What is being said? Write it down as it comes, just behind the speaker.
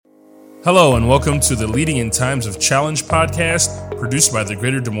Hello and welcome to the Leading in Times of Challenge podcast produced by the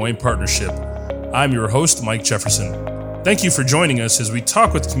Greater Des Moines Partnership. I'm your host, Mike Jefferson. Thank you for joining us as we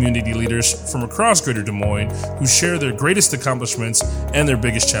talk with community leaders from across Greater Des Moines who share their greatest accomplishments and their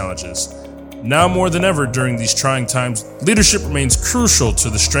biggest challenges. Now more than ever during these trying times, leadership remains crucial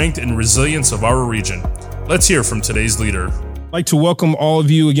to the strength and resilience of our region. Let's hear from today's leader. I'd like to welcome all of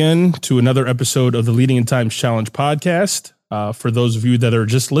you again to another episode of the Leading in Times Challenge podcast. For those of you that are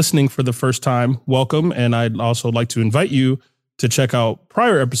just listening for the first time, welcome. And I'd also like to invite you to check out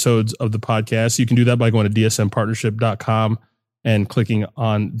prior episodes of the podcast. You can do that by going to dsmpartnership.com and clicking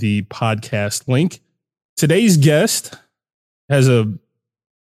on the podcast link. Today's guest has a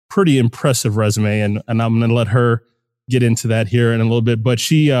pretty impressive resume, and I'm going to let her get into that here in a little bit. But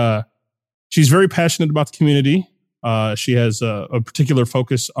she's very passionate about the community. She has a particular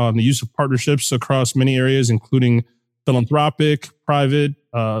focus on the use of partnerships across many areas, including philanthropic, private,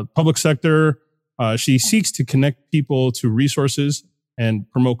 public sector. She seeks to connect people to resources and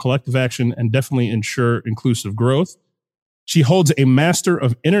promote collective action and definitely ensure inclusive growth. She holds a Master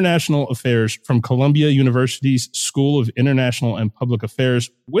of International Affairs from Columbia University's School of International and Public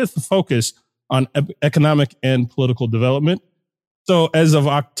Affairs with a focus on economic and political development. So as of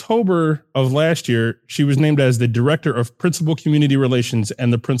October of last year, she was named as the Director of Principal Community Relations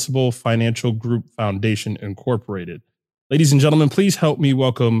and the Principal Financial Group Foundation, Incorporated. Ladies and gentlemen, please help me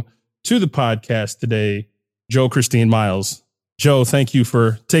welcome to the podcast today, Jo Christine Miles. Jo, thank you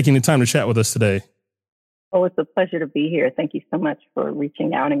for taking the time to chat with us today. Oh, it's a pleasure to be here. Thank you so much for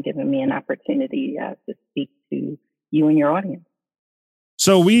reaching out and giving me an opportunity to speak to you and your audience.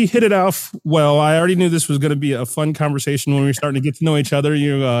 So we hit it off well. I already knew this was going to be a fun conversation when we were starting to get to know each other.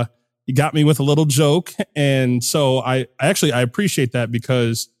 You got me with a little joke. And so I appreciate that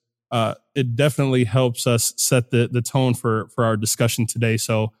because it definitely helps us set the tone for our discussion today.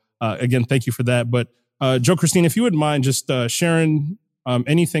 So again, thank you for that. But Jo Christine, if you wouldn't mind just sharing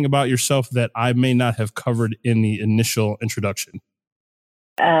anything about yourself that I may not have covered in the initial introduction.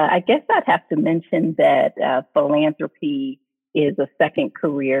 I guess I'd have to mention that philanthropy is a second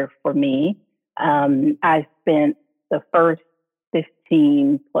career for me. I spent the first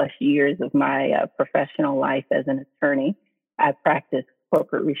 15 plus years of my professional life as an attorney. I practiced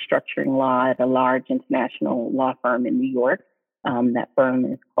corporate restructuring law at a large international law firm in New York. That firm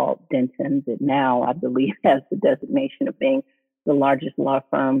is called Dentons. It now, I believe, has the designation of being the largest law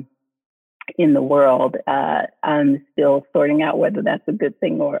firm in the world. I'm still sorting out whether that's a good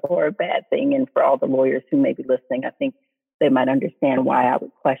thing or a bad thing. And for all the lawyers who may be listening, I think they might understand why I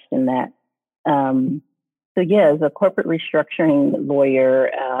would question that. As a corporate restructuring lawyer,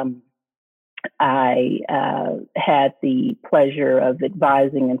 I had the pleasure of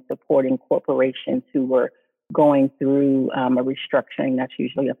advising and supporting corporations who were going through a restructuring. That's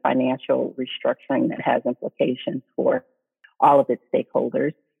usually a financial restructuring that has implications for all of its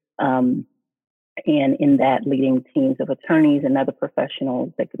stakeholders. And in that, leading teams of attorneys and other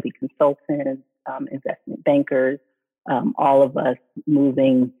professionals, they could be consultants, investment bankers, all of us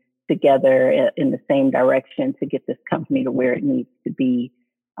moving together in the same direction to get this company to where it needs to be.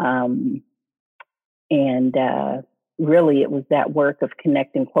 Really, it was that work of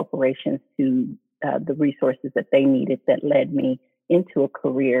connecting corporations to the resources that they needed that led me into a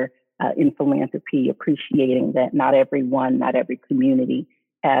career in philanthropy, appreciating that not everyone, not every community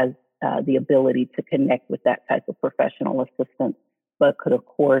has the ability to connect with that type of professional assistance, but could, of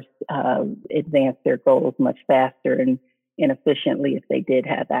course, advance their goals much faster and efficiently if they did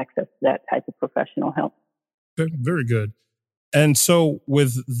have access to that type of professional help. Very good. And so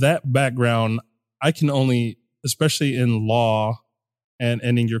with that background, I can only, especially in law and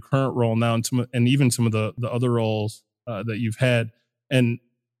in your current role now, and even some of the other roles that you've had, and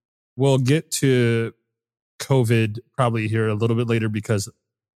we'll get to COVID probably here a little bit later, because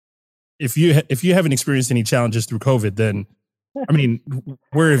if you haven't experienced any challenges through COVID, then I mean,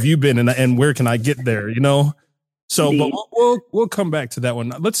 where have you been and where can I get there, you know? So, Indeed. But we'll come back to that one.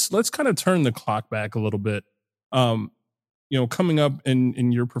 Let's kind of turn the clock back a little bit. Coming up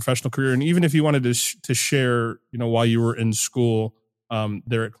in your professional career, and even if you wanted to share, while you were in school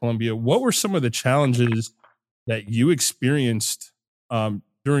there at Columbia, what were some of the challenges that you experienced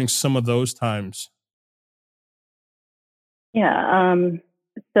during some of those times? Yeah.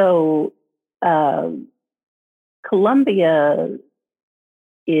 Columbia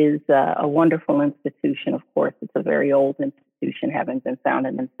is a wonderful institution. Of course, it's a very old institution, having been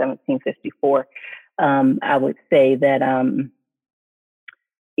founded in 1754. I would say that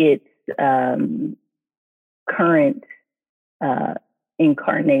its current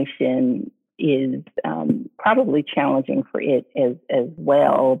incarnation is probably challenging for it as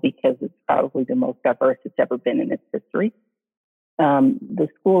well, because it's probably the most diverse it's ever been in its history. The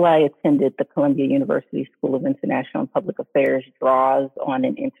school I attended, the Columbia University School of International and Public Affairs, draws on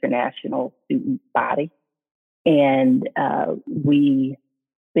an international student body. And we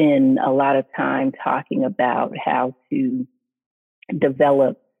spend a lot of time talking about how to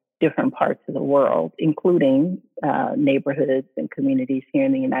develop different parts of the world, including neighborhoods and communities here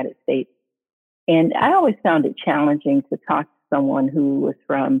in the United States. And I always found it challenging to talk to someone who was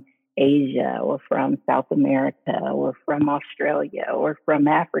from Asia or from South America or from Australia or from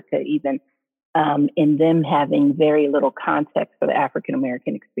Africa even, and them having very little context for the African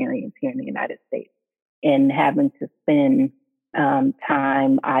American experience here in the United States, and having to spend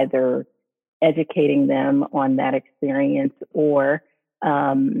time either educating them on that experience or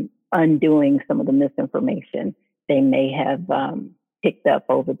undoing some of the misinformation they may have picked up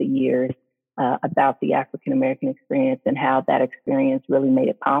over the years about the African American experience, and how that experience really made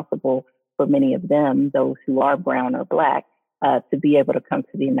it possible for many of them, those who are brown or Black, to be able to come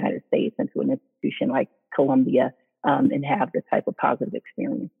to the United States and to an institution like Columbia and have the type of positive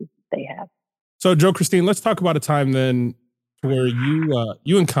experiences that they have. So, Jo Christine, let's talk about a time then where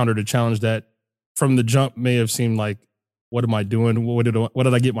you encountered a challenge that from the jump may have seemed like, what am I doing? What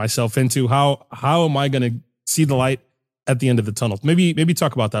did I get myself into? How am I going to see the light at the end of the tunnel? Maybe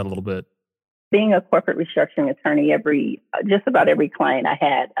talk about that a little bit. Being a corporate restructuring attorney, just about every client I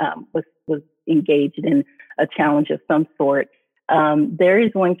had was engaged in a challenge of some sort. There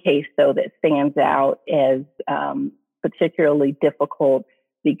is one case, though, that stands out as particularly difficult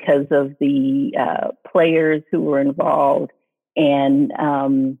because of the players who were involved and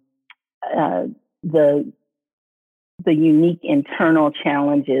the unique internal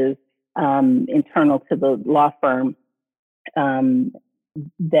challenges internal to the law firm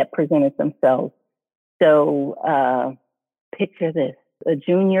that presented themselves. So picture this: a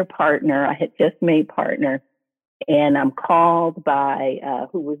junior partner, I had just made partner, and I'm called by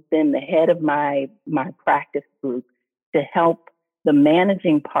who was then the head of my practice group to help the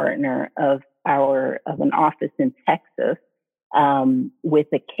managing partner of an office in Texas with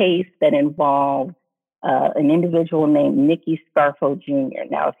a case that involved an individual named Nicky Scarfo Jr.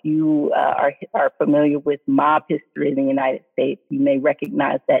 Now, if you are familiar with mob history in the United States, you may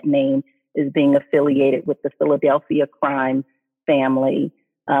recognize that name as being affiliated with the Philadelphia crime family,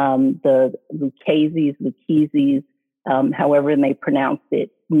 the Lucchese's, however they pronounced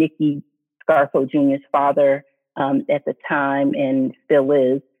it. Nicky Scarfo Jr.'s father at the time, and still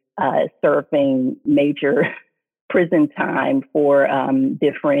is, serving major prison time for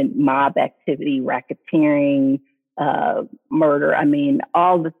different mob activity, racketeering, murder. I mean,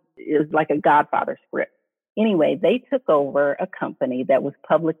 it was like a Godfather script. Anyway, they took over a company that was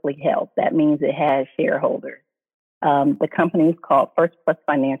publicly held. That means it has shareholders. The company is called First Plus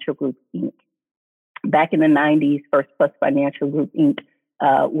Financial Group, Inc. Back in the 90s, First Plus Financial Group, Inc.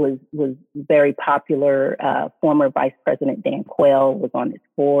 was very popular. Former Vice President Dan Quayle was on its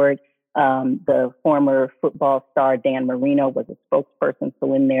board. The former football star Dan Marino was a spokesperson,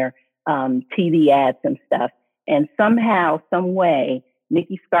 so in their TV ads and stuff. And somehow, some way,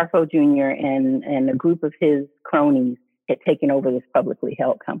 Nicky Scarfo Jr. and a group of his cronies had taken over this publicly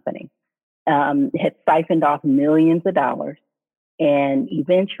held company, had siphoned off millions of dollars, and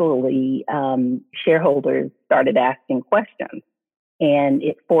eventually shareholders started asking questions. And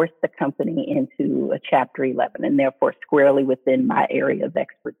it forced the company into a Chapter 11, and therefore squarely within my area of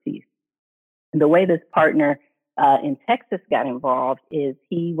expertise. The way this partner in Texas got involved is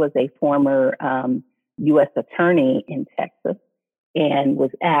he was a former U.S. attorney in Texas and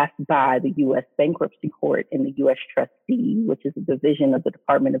was asked by the U.S. Bankruptcy Court and the U.S. Trustee, which is a division of the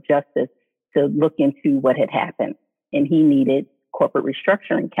Department of Justice, to look into what had happened. And he needed corporate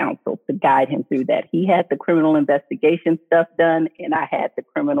restructuring counsel to guide him through that. He had the criminal investigation stuff done, and I had the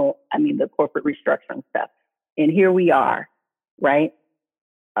corporate restructuring stuff. And here we are, right?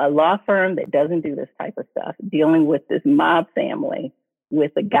 A law firm that doesn't do this type of stuff, dealing with this mob family,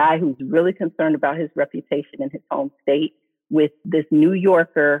 with a guy who's really concerned about his reputation in his home state, with this New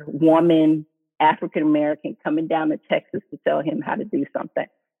Yorker woman, African-American, coming down to Texas to tell him how to do something.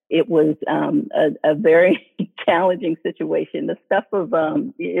 It was a very challenging situation. The stuff of,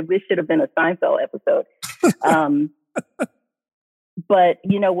 it should have been a Seinfeld episode. But,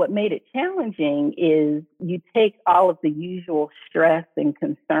 what made it challenging is you take all of the usual stress and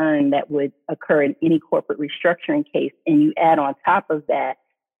concern that would occur in any corporate restructuring case, and you add on top of that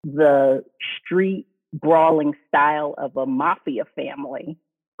the street brawling style of a mafia family.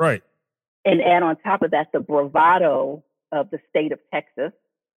 Right. And add on top of that the bravado of the state of Texas.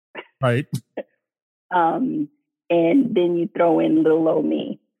 Right. And then you throw in little old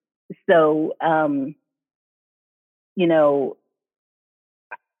me. So,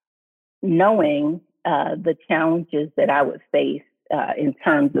 knowing the challenges that I would face in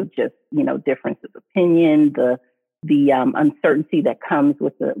terms of just, difference of opinion, the uncertainty that comes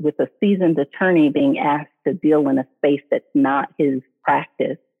with a seasoned attorney being asked to deal in a space that's not his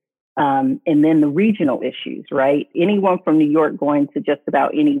practice. And then the regional issues, right? Anyone from New York going to just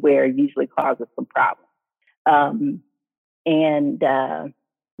about anywhere usually causes some problems. And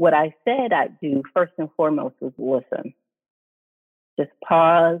what I said I'd do first and foremost was listen. Just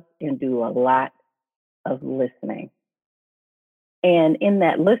pause and do a lot of listening. And in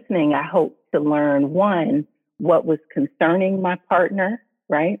that listening, I hope to learn, one, what was concerning my partner,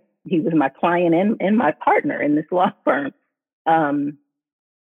 right? He was my client and my partner in this law firm.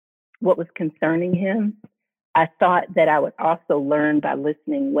 What was concerning him. I thought that I would also learn by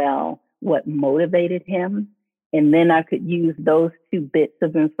listening well what motivated him. And then I could use those two bits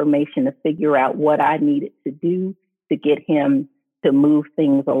of information to figure out what I needed to do to get him to move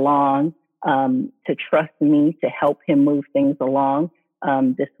things along, to trust me, to help him move things along.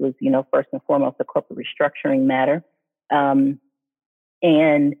 This was, first and foremost, a corporate restructuring matter.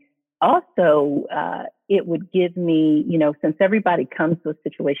 And also, it would give me, since everybody comes to a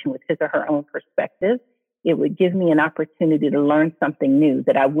situation with his or her own perspective, it would give me an opportunity to learn something new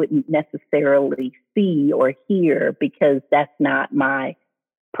that I wouldn't necessarily see or hear because that's not my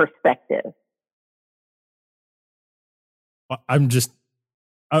perspective. I'm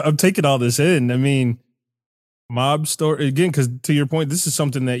taking all this in. I mean, mob story again, because to your point, this is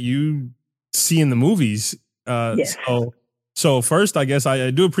something that you see in the movies. Yes. So first, I guess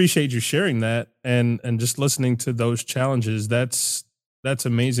I do appreciate you sharing that and just listening to those challenges. That's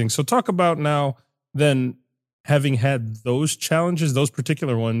amazing. So talk about now then having had those challenges, those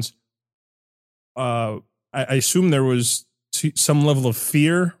particular ones. I assume there was some level of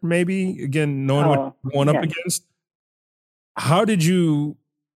fear, maybe again, knowing what you're going up against. How did you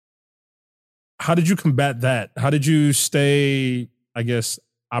combat that? How did you stay, I guess,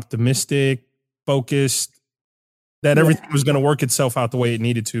 optimistic, focused, that everything was going to work itself out the way it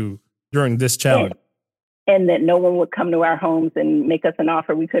needed to during this challenge? And that no one would come to our homes and make us an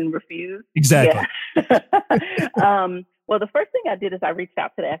offer we couldn't refuse? Exactly. Yeah. Well, the first thing I did is I reached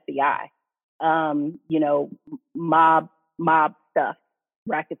out to the FBI. Mob stuff,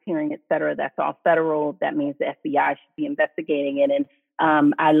 racketeering, et cetera, that's all federal. That means the FBI should be investigating it. And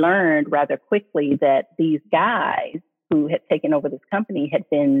I learned rather quickly that these guys who had taken over this company had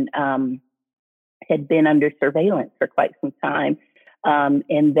been under surveillance for quite some time,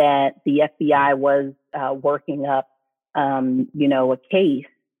 and that the FBI was working up, a case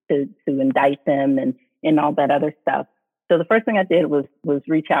to indict them and all that other stuff. So the first thing I did was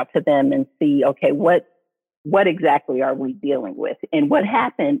reach out to them and see, okay, what exactly are we dealing with? And what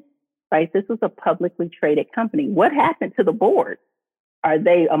happened, right? This was a publicly traded company. What happened to the board? Are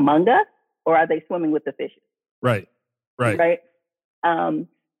they among us or are they swimming with the fishes? Right.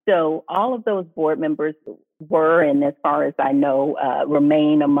 So all of those board members were, and as far as I know,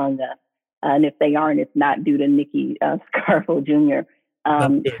 remain among us. And if they aren't, it's not due to Nikki Scarfo Jr.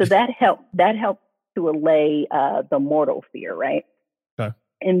 So that helped to allay the mortal fear, right? Okay.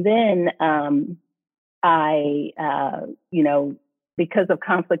 And then I, because of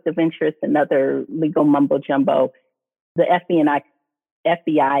conflict of interest and other legal mumbo jumbo, the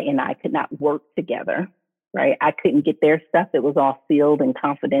FBI and I could not work together. Right. I couldn't get their stuff. It was all sealed and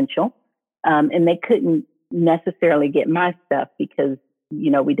confidential. And they couldn't necessarily get my stuff because,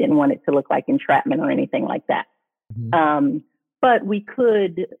 we didn't want it to look like entrapment or anything like that. Mm-hmm. But we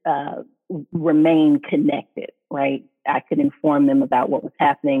could remain connected, right? I could inform them about what was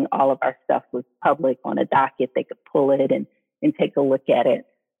happening. All of our stuff was public on a docket. They could pull it and take a look at it.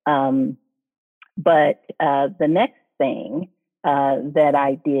 But the next thing that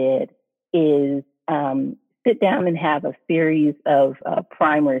I did is sit down and have a series of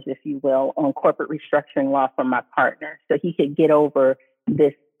primers, if you will, on corporate restructuring law from my partner. So he could get over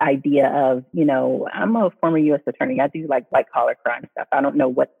this idea of, I'm a former U.S. attorney. I do like white collar crime stuff. I don't know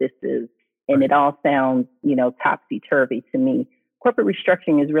what this is. And it all sounds, topsy-turvy to me. Corporate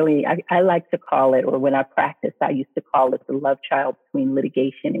restructuring is really, I like to call it, or when I practiced, I used to call it the love child between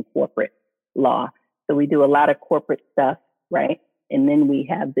litigation and corporate law. So we do a lot of corporate stuff, right? And then we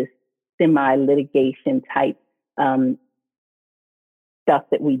have this semi-litigation type stuff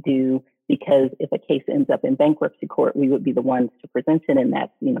that we do, because if a case ends up in bankruptcy court, we would be the ones to present it, and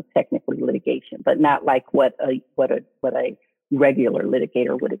that's technically litigation, but not like what a regular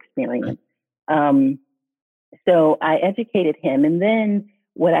litigator would experience. So I educated him, and then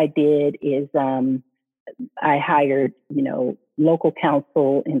what I did is I hired, local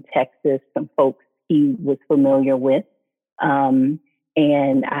counsel in Texas, some folks he was familiar with, and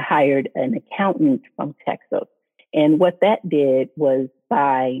I hired an accountant from Texas. And what that did was,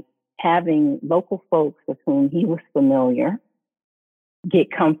 by having local folks with whom he was familiar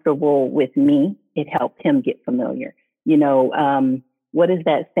get comfortable with me, it helped him get familiar. What is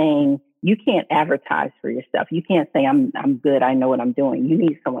that saying? You can't advertise for yourself. You can't say, I'm good, I know what I'm doing. You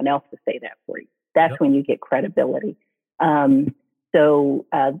need someone else to say that for you. That's when you get credibility. So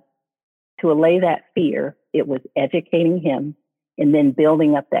to allay that fear, it was educating him and then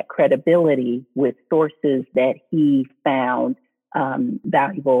building up that credibility with sources that he found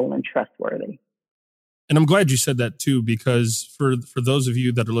valuable and trustworthy. And I'm glad you said that too, because for those of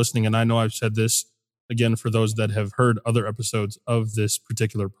you that are listening, and I know I've said this again for those that have heard other episodes of this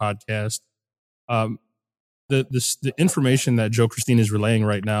particular podcast, the information that Jo Christine is relaying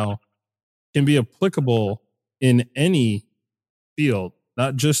right now can be applicable in any field,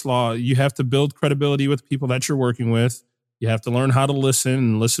 not just law. You have to build credibility with people that you're working with. You have to learn how to listen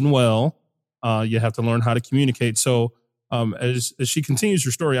and listen well. You have to learn how to communicate. So as she continues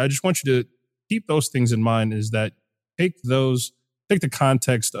her story, I just want you to keep those things in mind, is that take the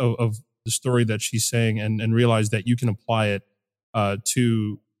context of the story that she's saying and realize that you can apply it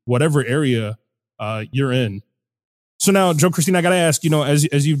to whatever area you're in. So now, Jo Christine, I got to ask,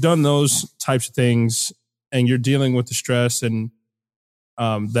 as you've done those types of things and you're dealing with the stress and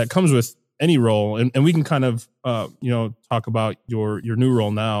that comes with any role, and we can kind of, talk about your new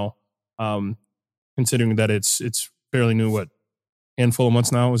role now, considering that it's fairly new, handful of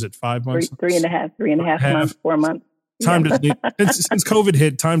months now? Is it 5 months? Three and a half months, 4 months. Time doesn't, since COVID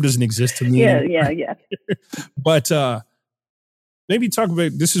hit, time doesn't exist to me. Yeah. But maybe talk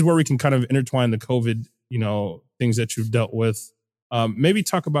about, this is where we can kind of intertwine the COVID, things that you've dealt with. Maybe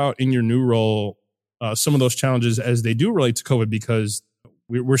talk about in your new role some of those challenges as they do relate to COVID, because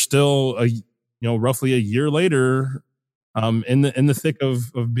we're still roughly a year later in the thick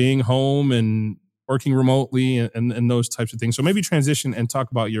of being home and working remotely and those types of things. So maybe transition and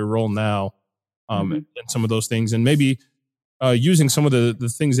talk about your role now and some of those things, and maybe using some of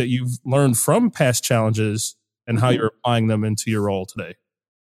the things that you've learned from past challenges and how you're applying them into your role today.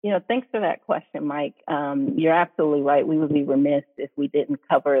 Thanks for that question, Mike. You're absolutely right. We would be remiss if we didn't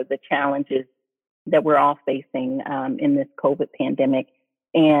cover the challenges that we're all facing in this COVID pandemic.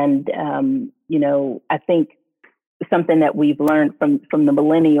 And, I think something that we've learned from the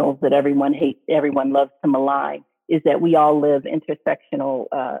millennials that everyone loves to malign is that we all live intersectional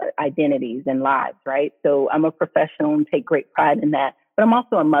identities and lives, right? So I'm a professional and take great pride in that, but I'm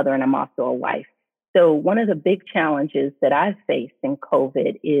also a mother and I'm also a wife. So one of the big challenges that I've faced in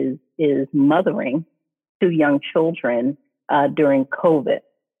COVID is mothering 2 young children during COVID.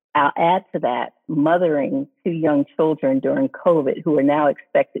 I'll add to that, mothering 2 young children during COVID who are now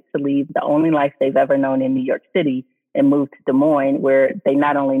expected to leave the only life they've ever known in New York City and move to Des Moines, where they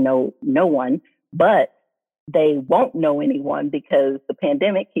not only know no one, but they won't know anyone because the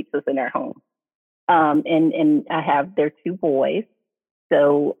pandemic keeps us in our home. And I have their 2 boys.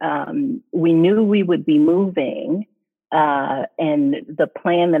 So we knew we would be moving, and the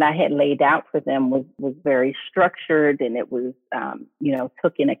plan that I had laid out for them was very structured, and it was,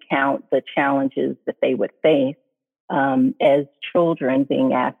 took in account the challenges that they would face as children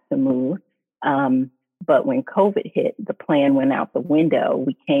being asked to move. But when COVID hit, the plan went out the window.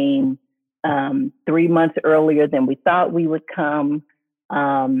 We came 3 months earlier than we thought we would come.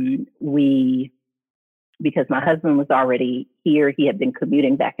 Because my husband was already here, he had been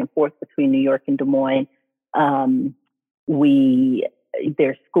commuting back and forth between New York and Des Moines.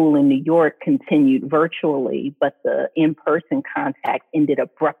 Their school in New York continued virtually, but the in-person contact ended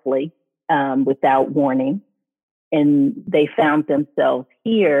abruptly without warning. And they found themselves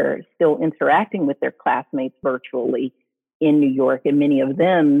here still interacting with their classmates virtually in New York. And many of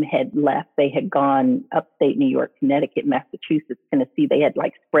them had left. They had gone upstate New York, Connecticut, Massachusetts, Tennessee. They had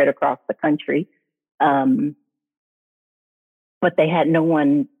spread across the country. But they had no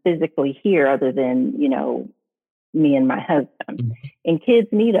one physically here other than, me and my husband. And kids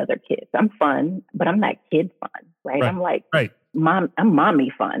need other kids. I'm fun, but I'm not kid fun, right? I'm mom, I'm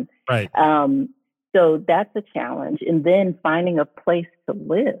mommy fun. Right. So that's a challenge. And then finding a place to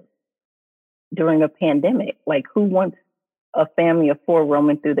live during a pandemic. Who wants a family of 4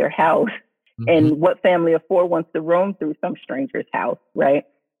 roaming through their house? And what family of 4 wants to roam through some stranger's house, right?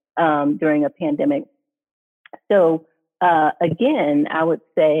 During a pandemic. So again, I would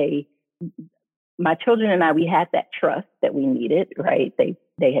say my children and I, we had that trust that we needed, right?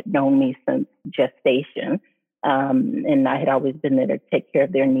 They had known me since gestation. And I had always been there to take care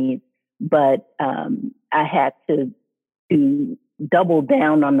of their needs. But I had to double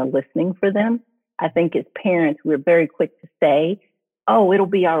down on the listening for them. I think as parents, we're very quick to say, oh, it'll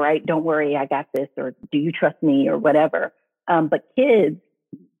be all right. Don't worry, I got this. Or do you trust me or whatever. But kids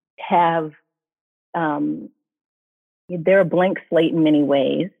have, they're a blank slate in many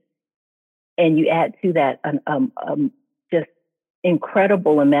ways. And you add to that just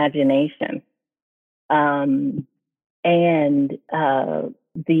incredible imagination. And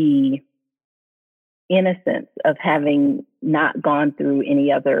the innocence of having not gone through any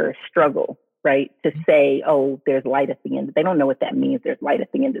other struggle, right? To say, oh, there's light at the end. They don't know what that means. There's light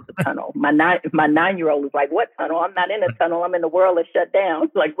at the end of the tunnel. My 9-year-old is like, what tunnel? I'm not in a tunnel. I'm in the world that's shut down.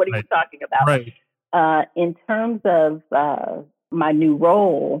 Like, what are you talking about? Right. In terms of my new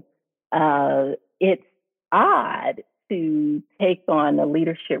role, it's odd to take on a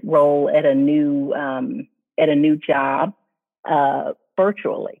leadership role at a new job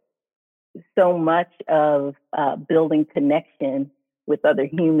virtually. So much of building connection with other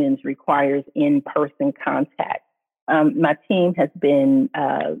humans requires in-person contact. My team has been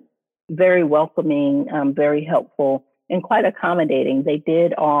very welcoming, very helpful, and quite accommodating. They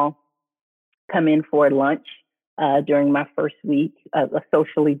did all come in for lunch during my first week, a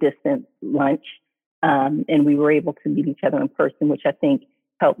socially distanced lunch. And we were able to meet each other in person, which I think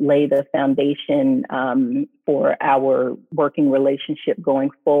helped lay the foundation for our working relationship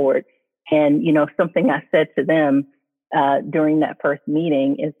going forward. And, something I said to them during that first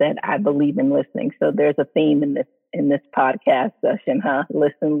meeting is that I believe in listening. So there's a theme in this podcast session, huh?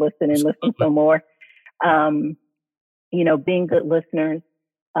 Listen, and listen some more. Being good listeners.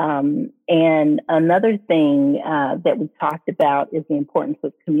 And another thing that we talked about is the importance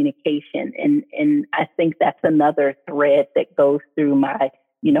of communication. And I think that's another thread that goes through my,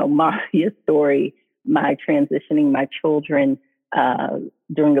 mafia story, my transitioning my children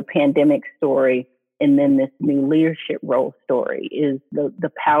during a pandemic story, and then this new leadership role story is the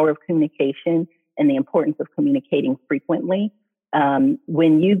power of communication and the importance of communicating frequently.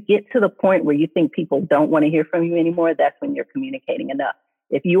 When you get to the point where you think people don't want to hear from you anymore, that's when you're communicating enough.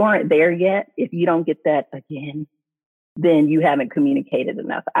 If you aren't there yet, if you don't get that again, then you haven't communicated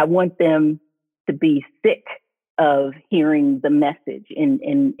enough. I want them to be sick of hearing the message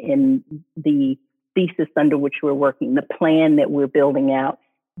in the thesis under which we're working, the plan that we're building out.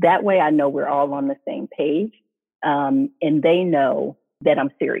 That way I know we're all on the same page. And they know that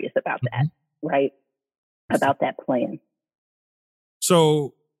I'm serious about that, right? About that plan.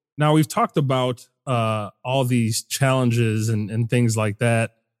 So now we've talked about all these challenges and things like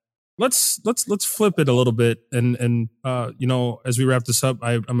that. Let's flip it a little bit. And as we wrap this up,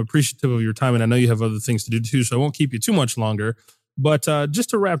 I'm appreciative of your time, and I know you have other things to do too, so I won't keep you too much longer. But just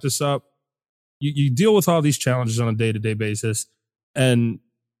to wrap this up, you deal with all these challenges on a day-to-day basis, and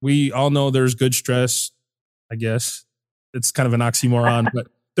we all know there's good stress. I guess it's kind of an oxymoron, but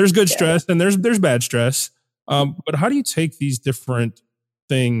there's good stress and there's bad stress. But how do you take these different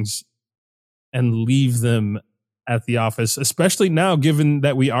things and leave them at the office, especially now, given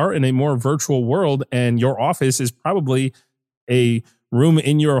that we are in a more virtual world and your office is probably a room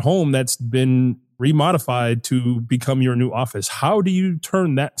in your home that's been remodified to become your new office? How do you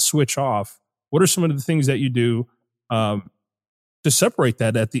turn that switch off? What are some of the things that you do to separate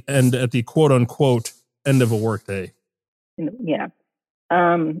that at the quote unquote end of a workday? Yeah.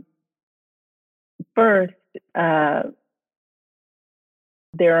 First,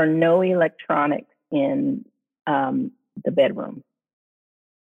 there are no electronics in the bedroom.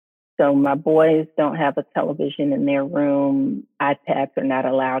 So my boys don't have a television in their room. iPads are not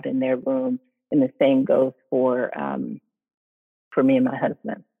allowed in their room. And the same goes for me and my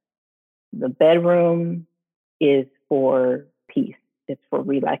husband. The bedroom is for peace. It's for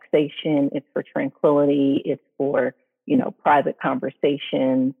relaxation. It's for tranquility. It's for, private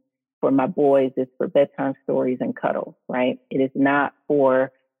conversations. For my boys, it's for bedtime stories and cuddles, right? It is not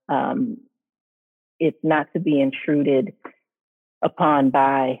for, it's not to be intruded upon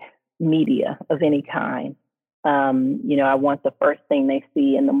by media of any kind. I want the first thing they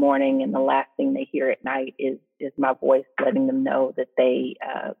see in the morning and the last thing they hear at night is my voice letting them know that they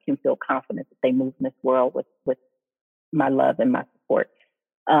can feel confident that they move in this world with my love and my support.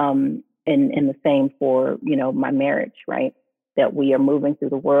 And the same for, my marriage, right? That we are moving through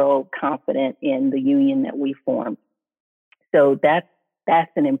the world confident in the union that we formed. So that's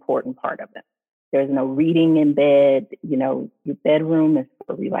an important part of it. There's no reading in bed. Your bedroom is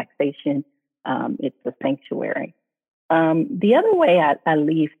for relaxation. It's a sanctuary. The other way I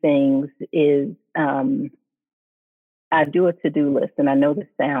leave things is I do a to-do list, and I know this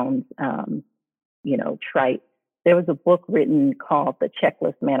sounds, trite, there was a book written called The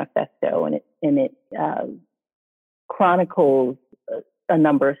Checklist Manifesto, and it chronicles a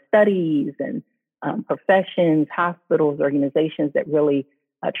number of studies and professions, hospitals, organizations that really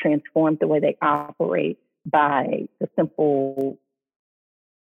transformed the way they operate by the simple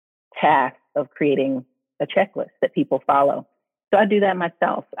task of creating a checklist that people follow. So I do that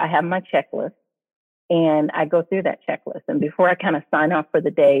myself. I have my checklist and I go through that checklist. And before I kind of sign off for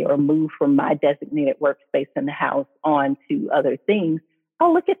the day or move from my designated workspace in the house on to other things,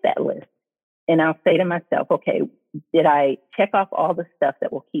 I'll look at that list and I'll say to myself, okay, did I check off all the stuff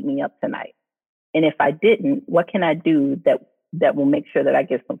that will keep me up tonight? And if I didn't, what can I do that will make sure that I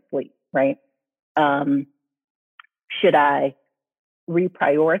get some sleep, right? Should I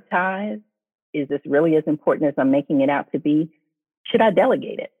reprioritize? Is this really as important as I'm making it out to be? Should I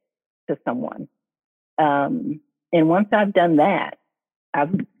delegate it to someone? And once I've done that,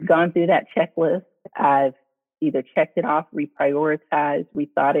 I've gone through that checklist. I've either checked it off, reprioritized,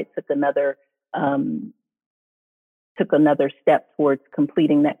 rethought it, took another step towards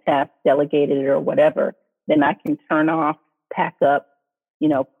completing that task, delegated it or whatever. Then I can turn off, pack up,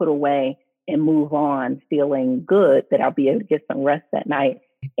 put away and move on feeling good that I'll be able to get some rest that night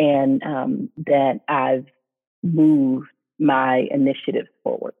and that I've moved my initiatives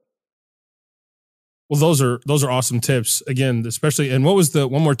forward. Well, those are awesome tips. Again, especially, and what was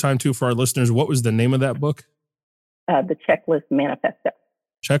one more time too for our listeners, what was the name of that book? The Checklist Manifesto.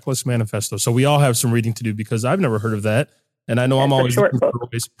 Checklist Manifesto. So we all have some reading to do because I've never heard of that. And I know I'm always looking for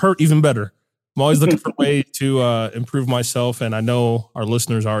ways, even better. I'm always looking for a way to improve myself. And I know our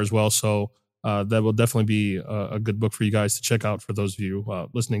listeners are as well. So that will definitely be a good book for you guys to check out for those of you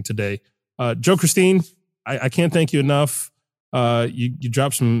listening today. Jo Christine, I can't thank you enough. You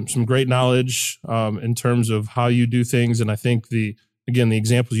dropped some great knowledge in terms of how you do things. And I think the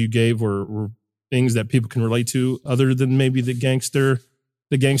examples you gave were things that people can relate to other than maybe the gangster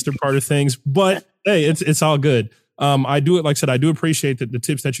part of things. But hey, it's all good. I do it, like I said, I do appreciate the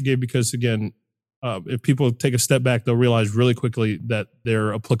tips that you gave because again, if people take a step back, they'll realize really quickly that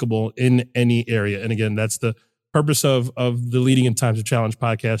they're applicable in any area. And again, that's the purpose of the Leading in Times of Challenge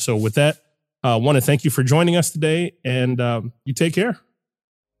podcast. So with that, I want to thank you for joining us today and you take care.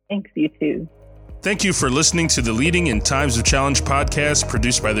 Thanks, you too. Thank you for listening to the Leading in Times of Challenge podcast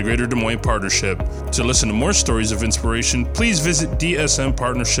produced by the Greater Des Moines Partnership. To listen to more stories of inspiration, please visit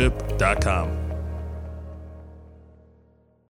dsmpartnership.com.